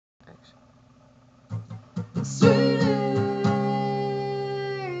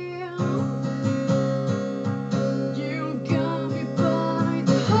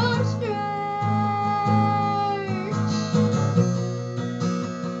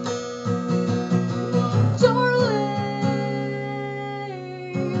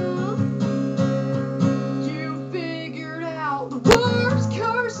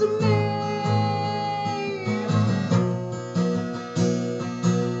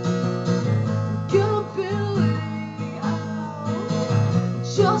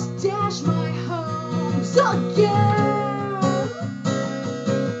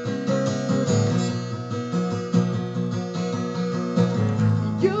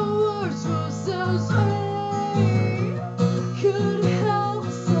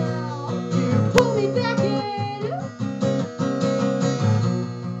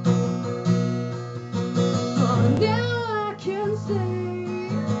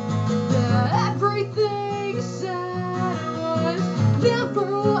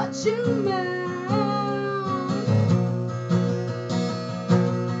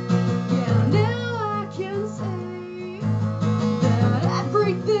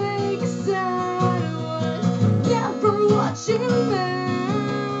what you meant.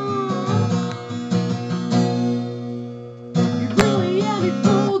 You really had me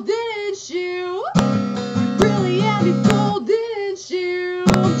fooled, didn't you? You really had me fooled, didn't you?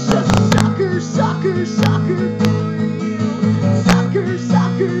 I'm just a sucker, sucker, sucker for you. Sucker,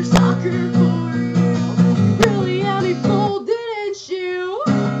 sucker, sucker for you. You really had me fooled, didn't you?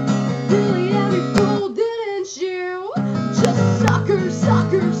 Really had me fooled, didn't you? Just a sucker,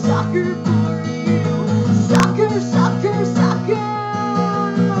 sucker, sucker for you. Sucker, sucker, sucker.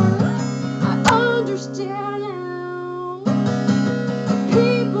 I understand now.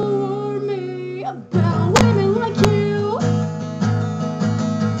 People warn me about women like you.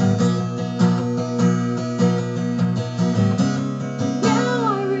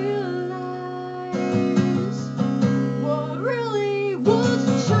 Now I realize what really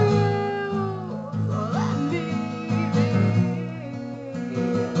was true. Let me be.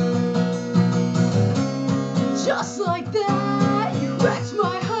 Just like that, you wrecked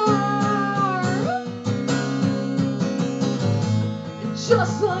my heart. And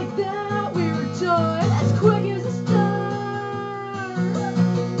just like that, we were done as quick as a start.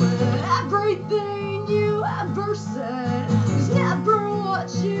 When everything you ever said was never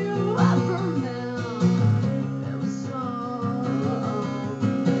what you ever meant. It was all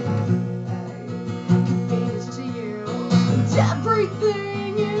convenience to you. And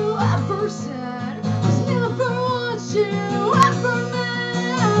everything you ever said was never what you ever